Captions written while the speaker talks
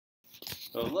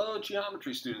Hello,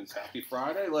 geometry students. Happy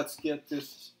Friday. Let's get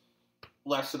this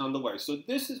lesson underway. So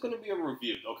this is going to be a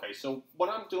review. Okay, so what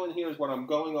I'm doing here is what I'm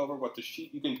going over, what the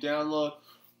sheet you can download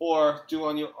or do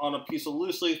on a piece of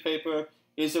loose leaf paper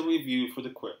is a review for the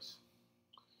quiz.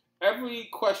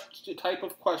 Every type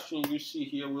of question you see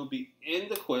here will be in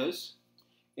the quiz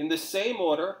in the same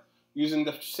order, using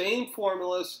the same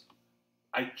formulas.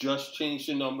 I just changed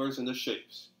the numbers and the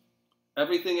shapes.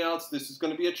 Everything else, this is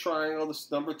going to be a triangle. This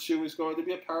number 2 is going to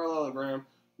be a parallelogram.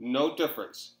 No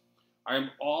difference.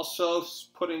 I'm also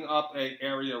putting up an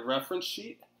area reference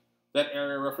sheet. That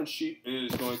area reference sheet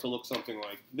is going to look something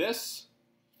like this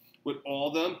with all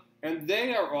of them. And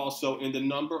they are also in the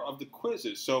number of the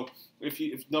quizzes. So if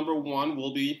number 1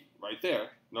 will be right there.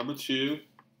 Number 2,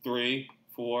 3,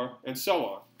 4, and so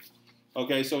on.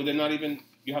 Okay, so they're not even,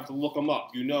 you have to look them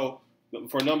up. You know,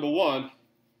 for number 1,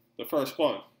 the first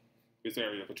one is the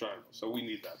area of a triangle. So we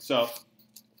need that. So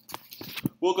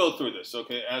we'll go through this,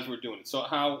 okay, as we're doing it. So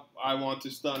how I want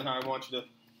this done, how I want you to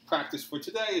practice for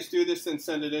today is do this and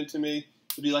send it in to me.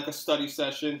 It'll be like a study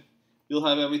session. You'll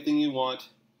have everything you want.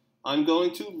 I'm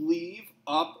going to leave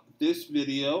up this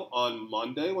video on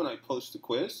Monday when I post the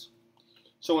quiz.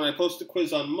 So when I post the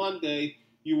quiz on Monday,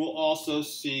 you will also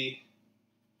see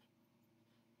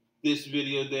this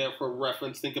video there for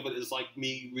reference. Think of it as like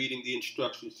me reading the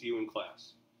instructions to you in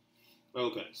class.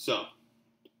 Okay, so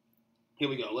here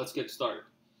we go. Let's get started.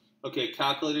 Okay,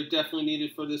 calculator definitely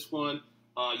needed for this one.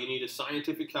 You need a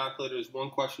scientific calculator. There's one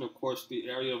question, of course, the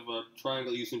area of a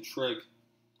triangle using trig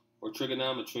or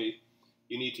trigonometry.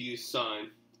 You need to use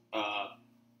sine,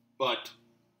 but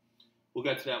we'll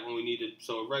get to that when we need it.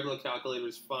 So a regular calculator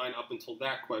is fine up until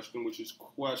that question, which is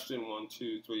question 1,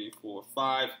 2, 3, 4,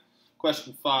 5.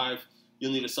 Question 5,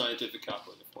 you'll need a scientific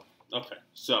calculator for. Okay,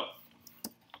 so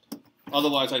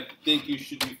otherwise, I think you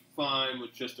should be fine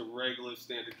with just a regular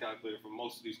standard calculator for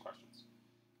most of these questions.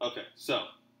 Okay, so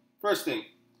first thing,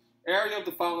 area of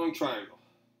the following triangle.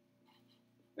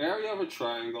 Area of a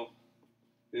triangle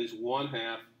is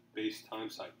 1/2 base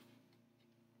times height.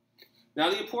 Now,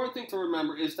 the important thing to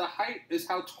remember is the height is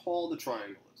how tall the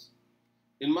triangle is.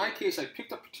 In my case, I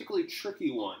picked a particularly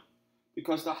tricky one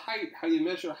because the height, how you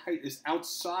measure height, is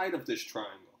outside of this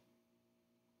triangle.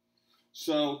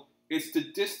 So it's the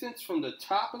distance from the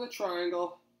top of the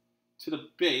triangle to the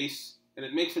base, and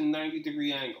it makes a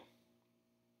 90-degree angle.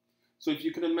 So if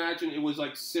you can imagine, it was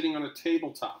like sitting on a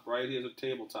tabletop, right? Here's a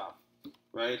tabletop,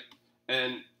 right?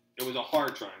 And it was a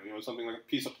hard triangle, you know, something like a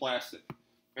piece of plastic.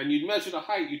 And you'd measure the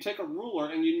height. You take a ruler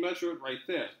and you'd measure it right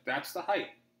there. That's the height.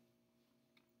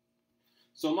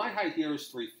 So my height here is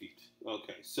 3 feet.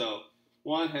 Okay, so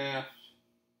 1/2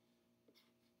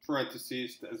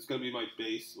 parentheses, that's going to be my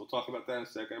base. We'll talk about that in a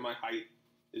second. And my height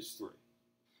is 3.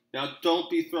 Now, don't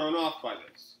be thrown off by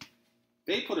this.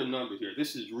 They put a number here.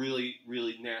 This is really,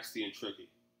 really nasty and tricky.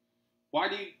 Why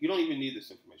do you don't even need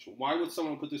this information. Why would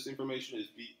someone put this information is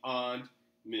beyond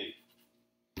me.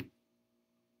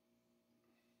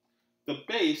 The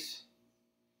base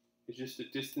is just the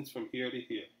distance from here to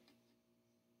here.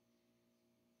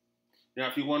 Now,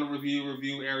 if you want to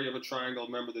review area of a triangle,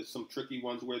 remember there's some tricky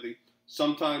ones where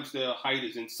sometimes the height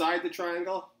is inside the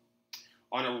triangle.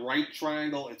 On a right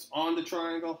triangle, it's on the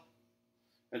triangle.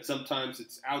 And sometimes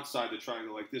it's outside the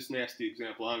triangle, like this nasty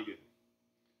example I'm giving.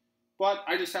 But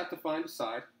I just have to find a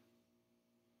side.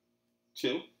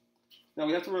 2. Now,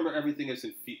 we have to remember everything is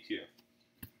in feet here.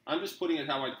 I'm just putting it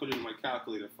how I put it in my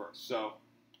calculator first. So,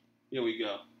 here we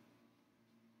go.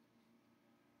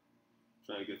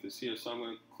 Trying to get this here. So I'm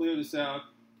going to clear this out.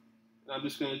 And I'm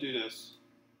just going to do this.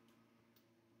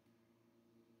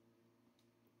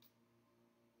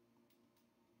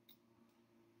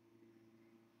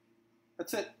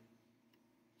 That's it.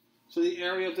 So the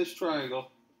area of this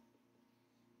triangle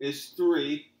is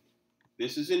 3.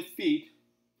 This is in feet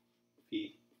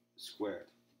squared.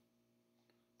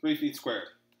 3 feet squared.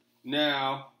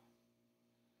 Now,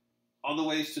 other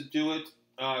ways to do it,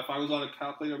 if I was on a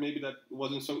calculator, maybe that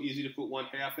wasn't so easy to put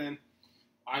 1/2 in.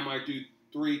 I might do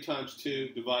 3 times 2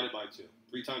 divided by 2.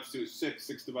 3 times 2 is 6.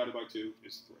 6 divided by 2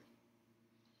 is 3.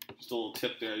 Just a little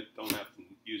tip there. Don't have to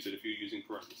use it if you're using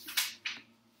parentheses.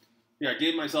 Yeah, I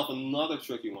gave myself another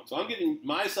tricky one. So I'm giving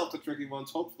myself the tricky ones.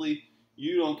 Hopefully,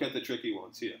 you don't get the tricky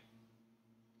ones here.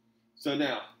 So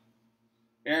now,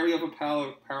 area of a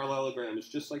parallelogram is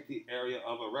just like the area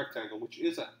of a rectangle, which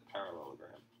is a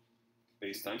parallelogram.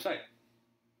 Base times height.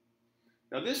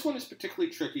 Now, this one is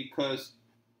particularly tricky because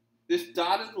this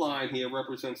dotted line here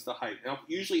represents the height. Now,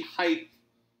 usually height,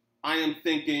 I am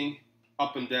thinking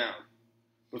up and down.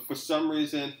 But for some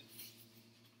reason,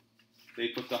 they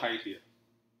put the height here.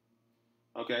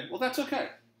 Okay, well, that's okay.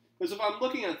 Because if I'm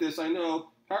looking at this, I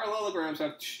know parallelograms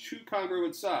have two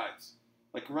congruent sides,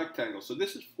 like a rectangle. So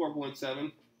this is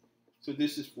 4.7, so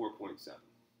this is 4.7.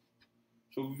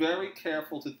 So very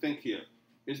careful to think here.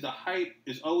 Is the height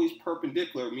is always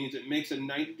perpendicular, it means it makes a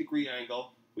 90-degree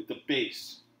angle with the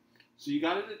base. So you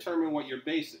got to determine what your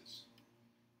base is.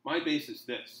 My base is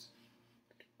this.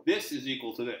 This is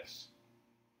equal to this.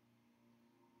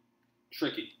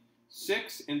 Tricky.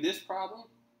 6 in this problem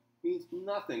means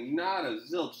nothing, nada,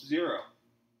 zilch, 0.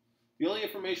 The only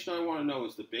information I want to know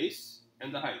is the base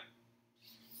and the height.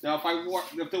 Now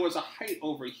if there was a height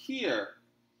over here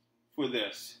for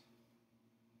this,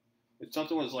 if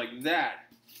something was like that,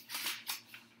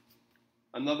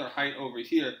 another height over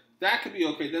here, that could be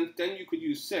okay. Then you could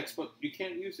use 6, but you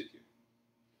can't use it here.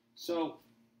 So,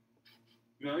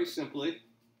 very simply,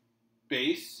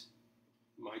 base,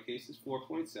 in my case, is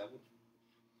 4.7,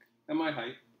 and my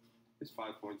height is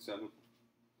 5.7.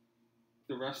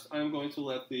 The rest, I'm going to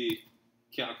let the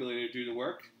calculator do the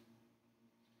work.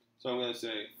 So I'm going to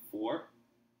say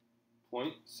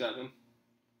 4.7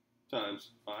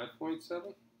 times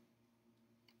 5.7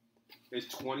 is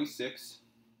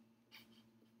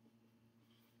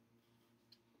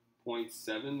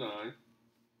 26.79.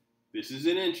 This is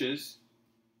in inches.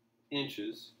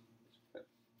 Inches.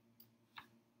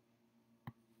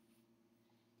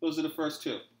 Those are the first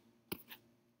two.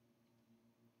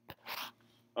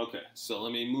 Okay, so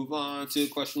let me move on to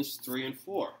questions 3 and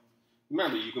 4.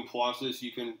 Remember, you can pause this,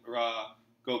 you can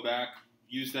go back,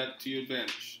 use that to your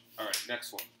advantage. All right,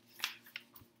 next one.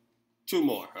 2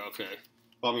 more, okay.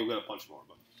 Well, I mean, we've got a bunch more.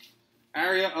 But.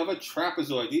 Area of a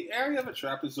trapezoid. The area of a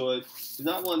trapezoid is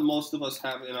not one most of us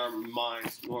have in our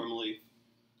minds normally.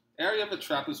 Area of a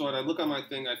trapezoid, I look on my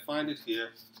thing, I find it here.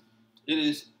 It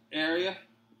is area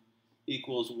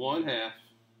equals 1/2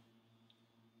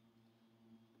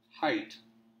 height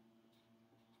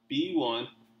B1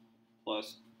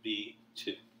 plus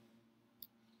B2.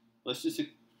 Let's just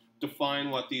define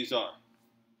what these are.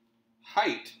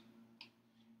 Height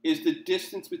is the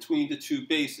distance between the two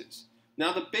bases.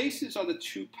 Now the bases are the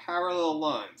two parallel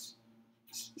lines.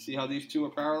 See how these two are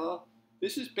parallel?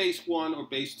 This is base 1 or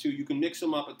base 2. You can mix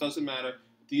them up, it doesn't matter.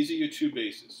 These are your two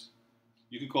bases.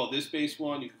 You can call this base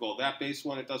 1, you can call that base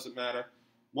 1, it doesn't matter.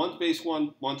 One's base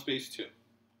 1, one's base 2.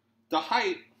 The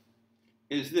height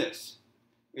is this.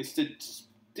 It's the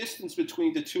distance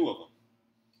between the two of them.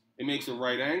 It makes a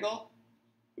right angle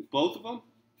with both of them.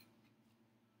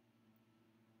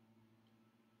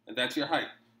 And that's your height.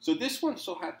 So this one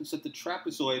so happens that the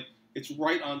trapezoid, it's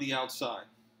right on the outside,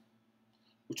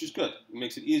 which is good. It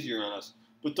makes it easier on us.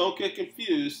 But don't get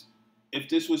confused. If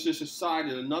this was just a side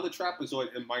in another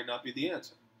trapezoid, it might not be the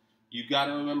answer. You got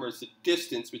to remember it's the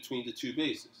distance between the two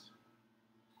bases.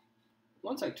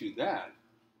 Once I do that,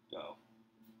 though,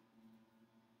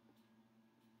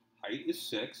 height is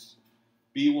 6.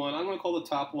 B1, I'm going to call the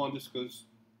top one just because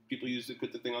people usually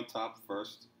put the thing on top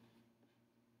first.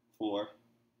 4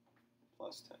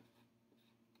 plus 10.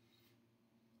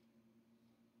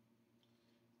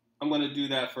 I'm going to do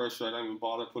that first, so I don't even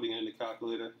bother putting it in the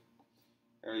calculator.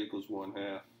 Area equals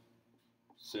 1/2.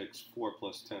 6. 4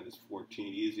 plus 10 is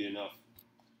 14. Easy enough.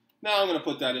 Now I'm going to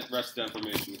put that in rest of the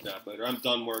information in the calculator. I'm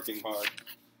done working hard.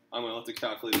 I'm going to let the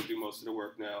calculator do most of the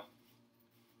work now.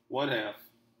 1/2.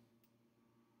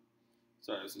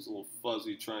 Sorry, this is a little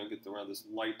fuzzy trying to get around this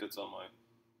light that's on my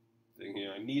thing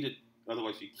here. I need it,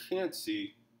 otherwise you can't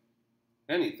see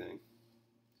anything.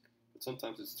 But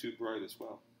sometimes it's too bright as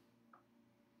well.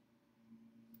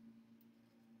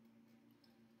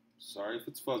 Sorry if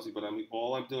it's fuzzy, but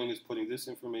all I'm doing is putting this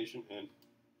information in.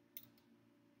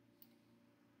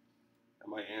 And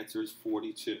my answer is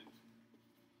 42.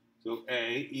 So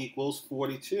A equals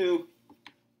 42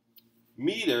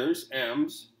 meters,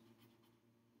 m's,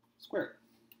 squared.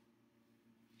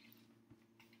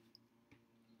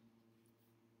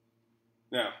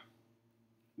 Now,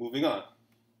 moving on.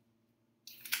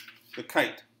 The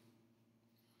kite.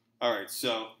 All right,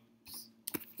 so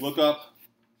look up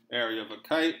area of a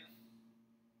kite.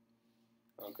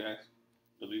 Okay,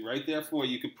 it'll be right there for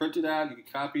you. You can print it out, you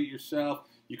can copy it yourself,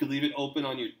 you can leave it open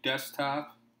on your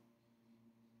desktop.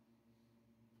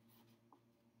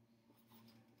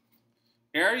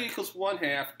 Area equals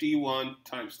 1/2 D1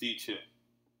 times D2.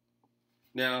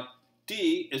 Now,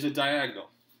 D is a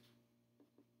diagonal.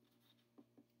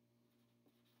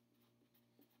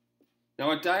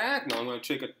 Now, a diagonal, I'm going to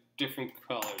take a different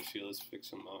colors here. Let's fix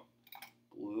them up.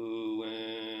 Blue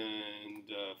and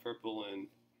purple and,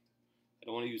 I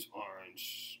don't want to use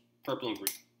orange. Purple and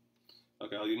green.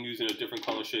 Okay, I'm using a different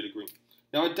color shade of green.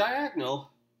 Now, a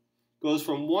diagonal goes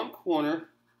from one corner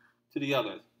to the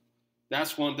other.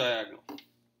 That's one diagonal.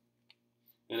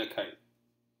 in a kite.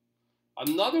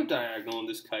 Another diagonal in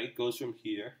this kite goes from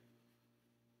here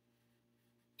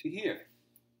to here.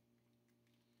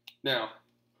 Now,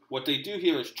 what they do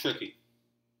here is tricky.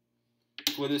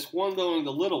 For this one going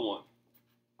the little one,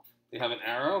 they have an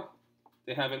arrow,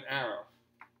 they have an arrow.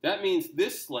 That means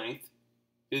this length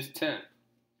is 10,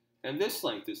 and this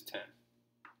length is 10.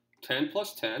 10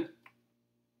 plus 10,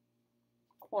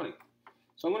 20.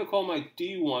 So I'm going to call my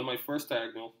D1, my first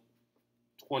diagonal,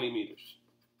 20 meters.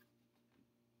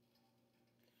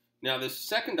 Now this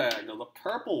second diagonal, the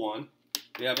purple one,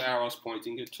 they have arrows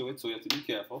pointing to it, so we have to be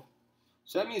careful.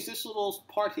 So that means this little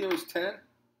part here is 10,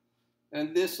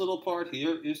 and this little part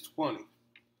here is 20.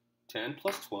 10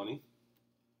 plus 20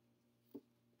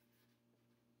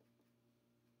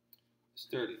 is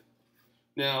 30.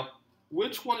 Now,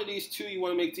 which one of these two you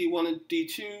want to make D1 and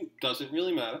D2 doesn't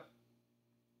really matter.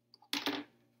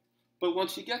 But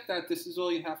once you get that, this is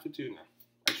all you have to do now.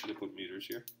 I should have put meters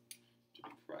here to be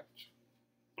correct.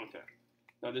 Okay.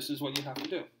 Now this is what you have to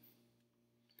do.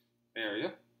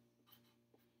 Area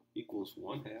equals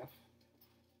 1/2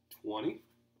 20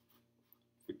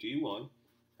 for D1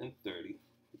 and 30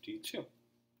 for D2.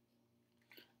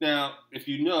 Now, if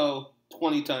you know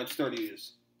 20 times 30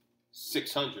 is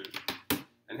 600,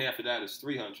 and half of that is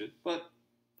 300, but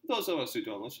for those of us who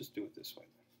don't, let's just do it this way.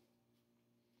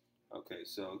 Okay,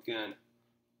 so again,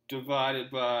 divided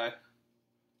by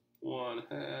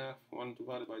 1/2, 1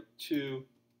 divided by 2,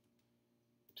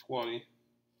 20,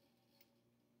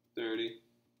 30,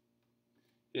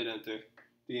 hit enter.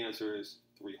 The answer is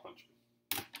 300.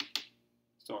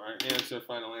 So our answer,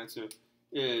 final answer,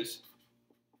 is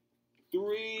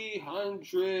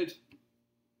 300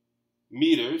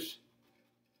 meters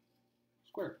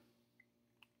squared.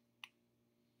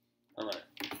 All right,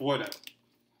 4 down.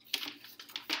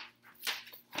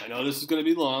 I know this is going to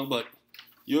be long, but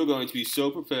you're going to be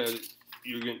so prepared,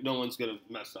 no one's going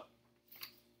to mess up.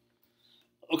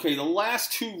 Okay, the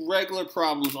last two regular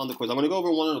problems on the quiz. I'm going to go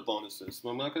over one of the bonuses,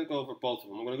 but I'm not going to go over both of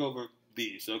them. I'm going to go over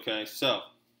these, okay? So,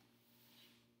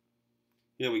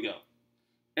 here we go.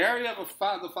 Area of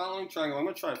the following triangle. I'm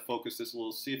going to try and focus this a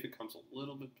little, see if it comes a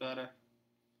little bit better.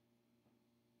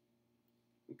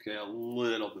 Okay, a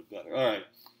little bit better. All right.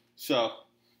 So,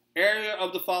 area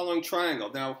of the following triangle.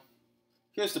 Now,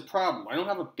 here's the problem. I don't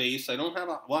have a base. I don't have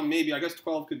a, well, maybe, I guess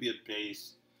 12 could be a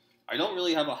base. I don't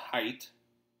really have a height.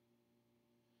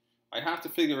 I have to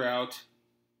figure out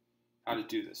how to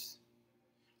do this.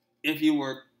 If you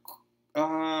were,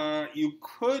 you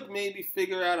could maybe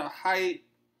figure out a height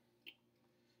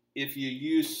if you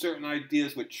use certain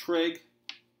ideas with trig.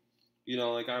 You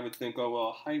know, like I would think, oh,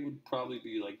 well, height would probably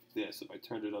be like this if I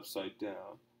turned it upside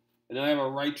down. And then I have a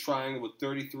right triangle with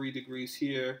 33 degrees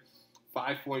here,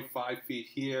 5.5 feet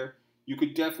here. You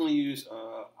could definitely use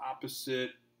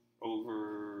opposite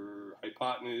over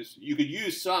hypotenuse. You could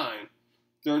use sine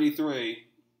 33.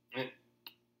 And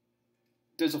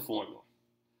there's a formula.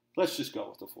 Let's just go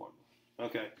with the formula.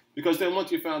 Okay? Because then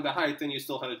once you found the height, then you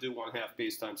still had to do 1/2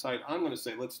 base times height. I'm going to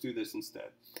say, let's do this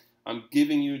instead. I'm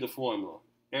giving you the formula.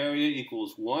 Area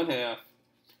equals 1/2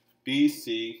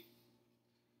 BC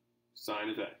sine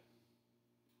of A.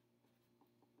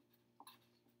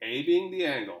 A being the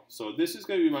angle. So this is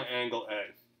going to be my angle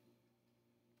A.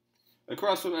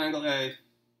 Across from angle A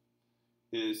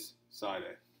is side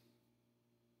A.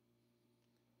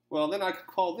 Well, then I could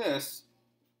call this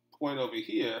point over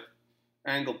here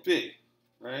angle B,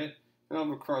 right? And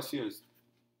over across here is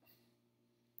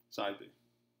side B.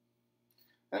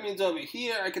 That means over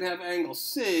here I can have angle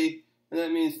C, and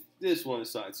that means this one is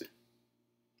side C.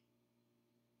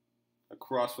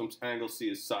 Across from angle C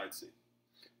is side C.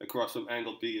 Across from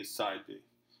angle B is side B.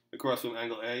 Across from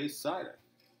angle A is side A.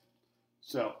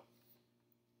 So,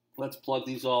 let's plug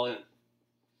these all in.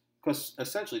 Because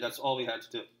essentially that's all we had to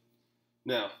do.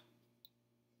 Now,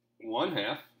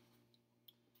 1/2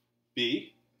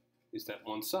 B is that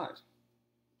one side.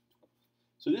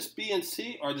 So this B and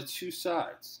C are the two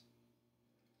sides.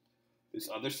 This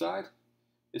other side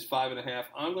is 5.5.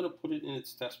 I'm going to put it in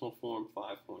its decimal form,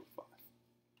 5.5.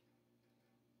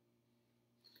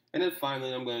 And then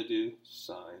finally, I'm going to do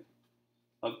sine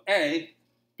of A.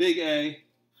 Big A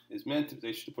is meant to,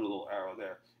 they should put a little arrow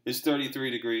there, is 33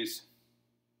 degrees.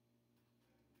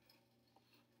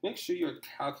 Make sure your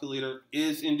calculator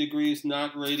is in degrees,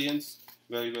 not radians.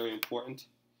 Very, very important.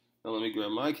 Now let me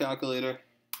grab my calculator.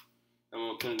 I'm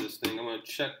going to put in this thing. I'm going to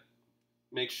check,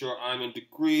 make sure I'm in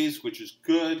degrees, which is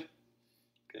good.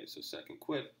 Okay, so second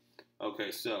quit.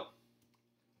 Okay, so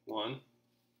 1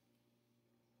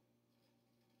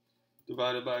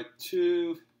 divided by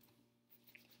 2.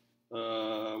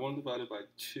 1 divided by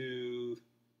 2,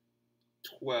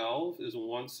 12 is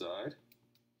one side.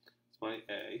 It's my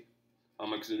A.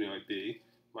 Excuse me, my B.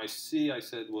 My C, I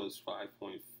said, was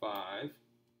 5.5.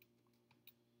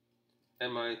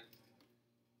 And my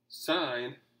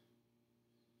sine,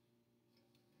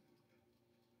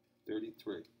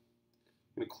 33. I'm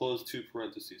going to close two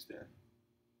parentheses there.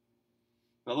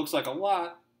 Now, it looks like a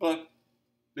lot, but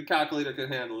the calculator can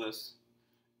handle this.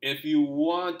 If you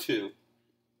want to,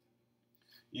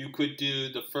 you could do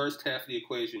the first half of the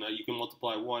equation. Now, you can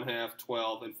multiply 1/2,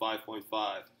 12, and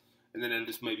 5.5. And then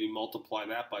just maybe multiply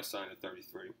that by sine of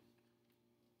 33.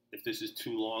 If this is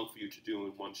too long for you to do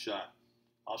in one shot,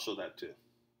 I'll show that too.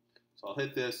 So I'll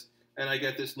hit this, and I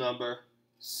get this number,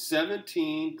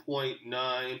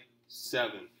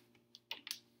 17.97.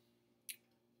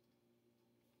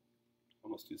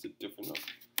 Almost use a different number.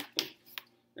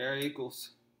 Area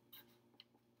equals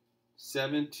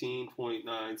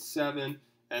 17.97,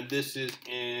 and this is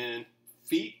in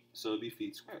feet, so it'd be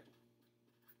feet squared.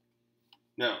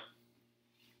 Now,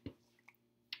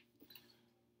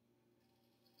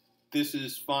 this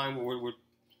is fine.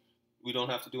 We don't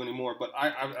have to do any more. But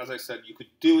as I said, you could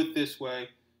do it this way.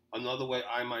 Another way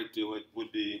I might do it would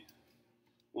be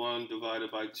 1 divided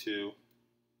by 2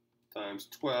 times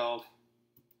 12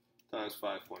 times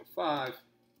 5.5.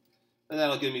 And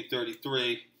that'll give me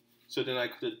 33. So then I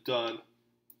could have done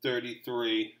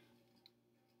 33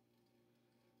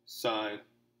 sine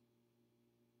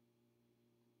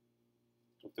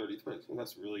of 33. So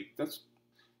that's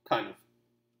kind of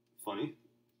funny.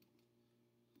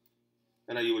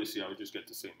 And now you would see I would just get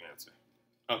the same answer.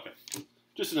 Okay,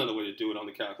 just another way to do it on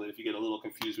the calculator if you get a little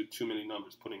confused with too many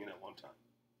numbers putting it at one time.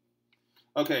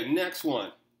 Okay, next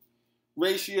one.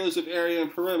 Ratios of area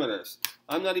and perimeters.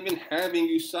 I'm not even having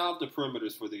you solve the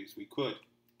perimeters for these. We could,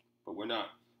 but we're not.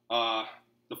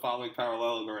 The following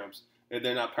parallelograms.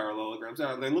 They're not parallelograms.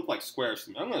 They look like squares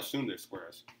to me. I'm going to assume they're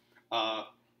squares.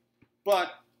 But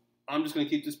I'm just going to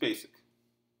keep this basic.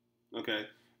 Okay,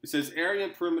 it says area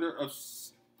and perimeter of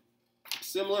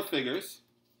similar figures.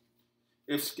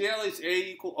 If scale is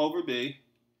A equal over B,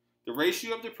 the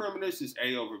ratio of the perimeters is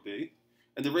A over B,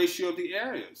 and the ratio of the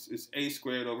areas is A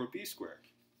squared over B squared.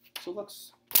 So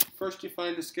let's first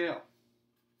define the scale.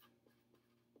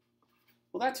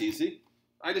 Well, that's easy.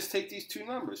 I just take these two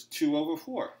numbers, 2 over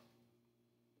 4,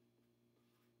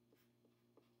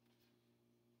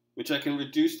 which I can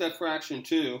reduce that fraction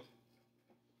to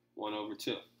 1 over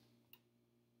 2.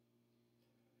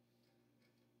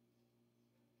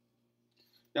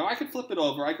 Now I could flip it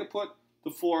over. I could put the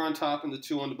 4 on top and the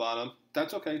 2 on the bottom.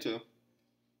 That's okay too.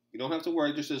 You don't have to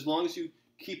worry, just as long as you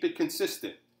keep it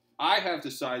consistent. I have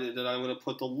decided that I'm going to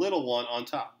put the little one on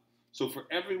top. So for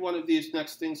every one of these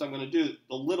next things I'm going to do,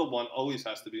 the little one always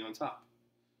has to be on top.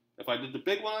 If I did the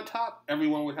big one on top,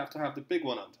 everyone would have to have the big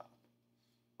one on top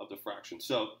of the fraction.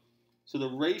 So the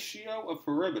ratio of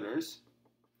perimeters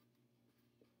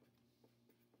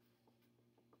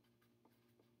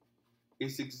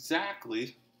is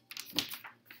exactly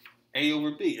A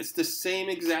over B. It's the same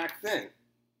exact thing.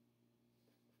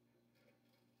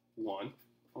 1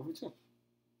 over 2.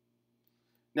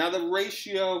 Now the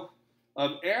ratio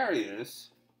of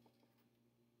areas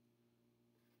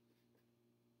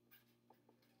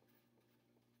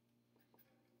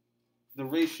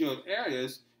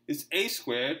is A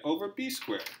squared over B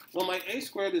squared. Well, my A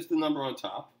squared is the number on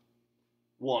top,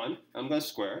 1. I'm going to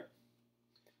square it.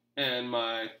 And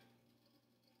my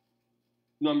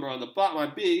number on the bottom, my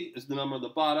B, is the number on the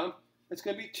bottom. It's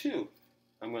going to be 2.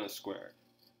 I'm going to square it.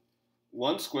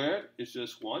 1 squared is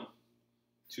just 1.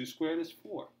 2 squared is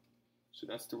 4. So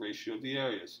that's the ratio of the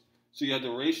areas. So you have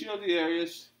the ratio of the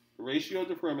areas, the ratio of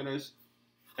the perimeters,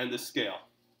 and the scale.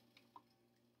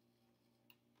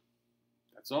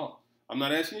 That's all. I'm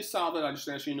not asking you to solve it. I'm just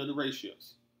asking you to know the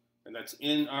ratios. And that's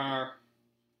in our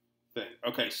thing.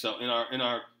 Okay, so in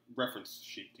our reference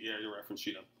sheet, the area reference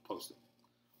sheet I'm posting.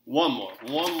 One more.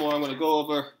 I'm going to go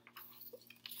over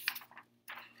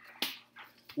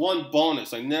one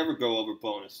bonus. I never go over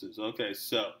bonuses. Okay,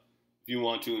 so if you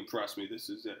want to impress me, this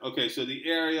is it. Okay, so the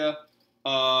area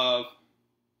of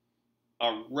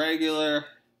a regular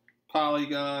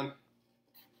polygon,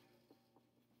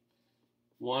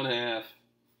 1/2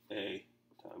 A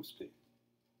times P.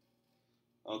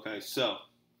 Okay, so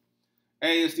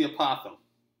A is the apothem.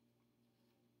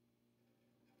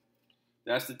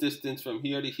 That's the distance from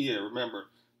here to here. Remember,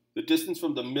 the distance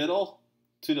from the middle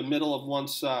to the middle of one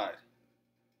side.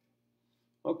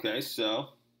 Okay, so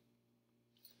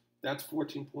that's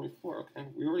 14.4. Okay,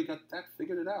 we already got that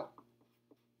figured it out.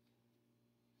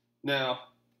 Now,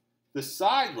 the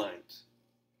side length.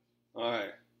 All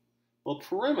right. Well,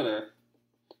 perimeter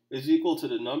is equal to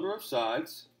the number of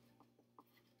sides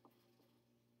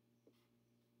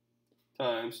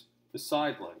times the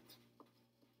side length.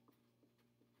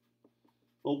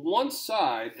 Well, one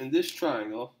side in this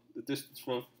triangle, the distance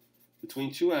from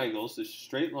between two angles, this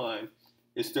straight line,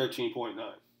 is 13.9.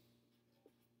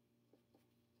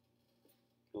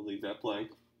 We'll leave that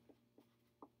blank.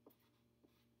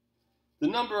 The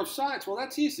number of sides, well,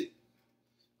 that's easy.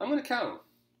 I'm going to count them.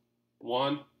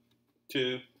 1,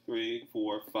 2, 3,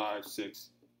 4, 5, 6,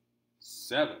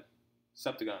 7.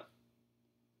 Septagon.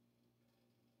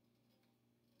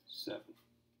 7.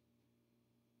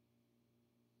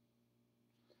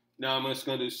 Now I'm just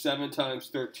going to do 7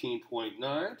 times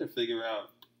 13.9 to figure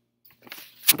out.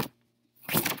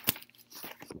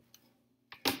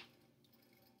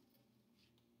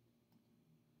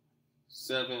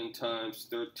 Seven times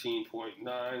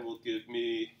 13.9 will give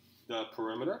me the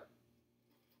perimeter.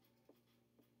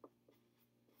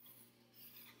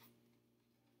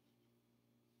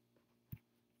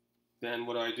 Then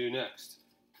what do I do next?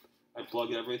 I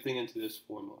plug everything into this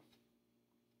formula.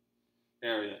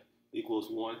 Area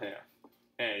equals 1/2.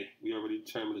 A, we already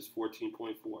determined is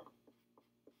 14.4.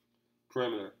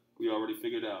 Perimeter, we already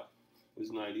figured out, is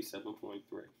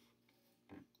 97.3.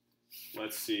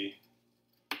 Let's see.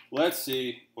 Let's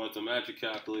see what the magic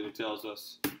calculator tells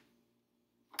us.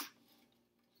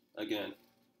 Again,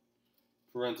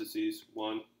 parentheses,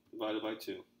 1 divided by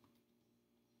 2.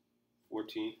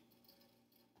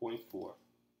 14.4.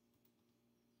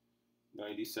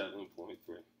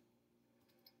 97.3.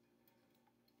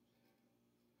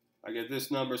 I get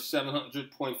this number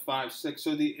 700.56,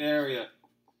 so the area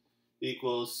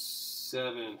equals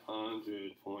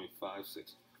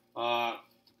 700.56.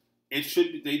 It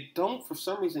should be, they don't, for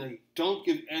some reason, they don't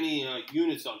give any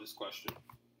units on this question.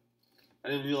 I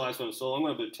didn't realize when, so I'm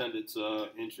going to pretend it's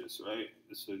inches, right?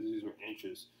 So these were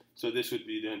inches. So this would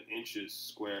be then inches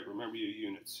squared. Remember your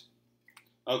units.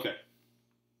 Okay.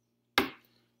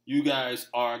 You guys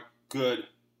are good.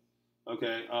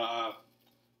 Okay.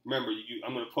 Remember,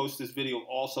 I'm going to post this video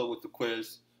also with the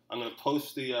quiz. I'm going to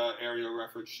post the area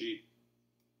reference sheet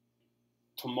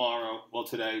tomorrow, well,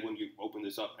 today when you open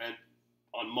this up, and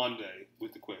on Monday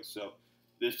with the quiz. So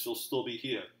this will still be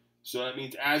here. So that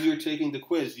means as you're taking the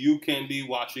quiz, you can be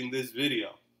watching this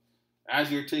video.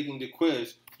 As you're taking the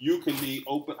quiz, you can be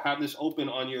have this open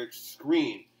on your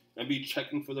screen and be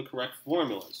checking for the correct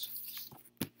formulas.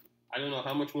 I don't know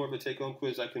how much more of a take-home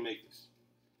quiz I can make this.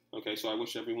 Okay, so I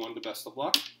wish everyone the best of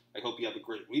luck. I hope you have a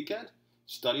great weekend.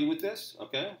 Study with this,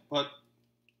 okay? But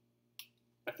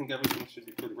I think everything should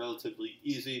be pretty relatively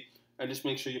easy. And just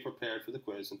make sure you're prepared for the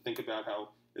quiz and think about how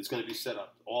it's going to be set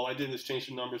up. All I did was change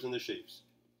the numbers and the shapes.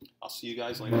 I'll see you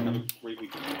guys later. Have a great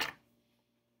weekend.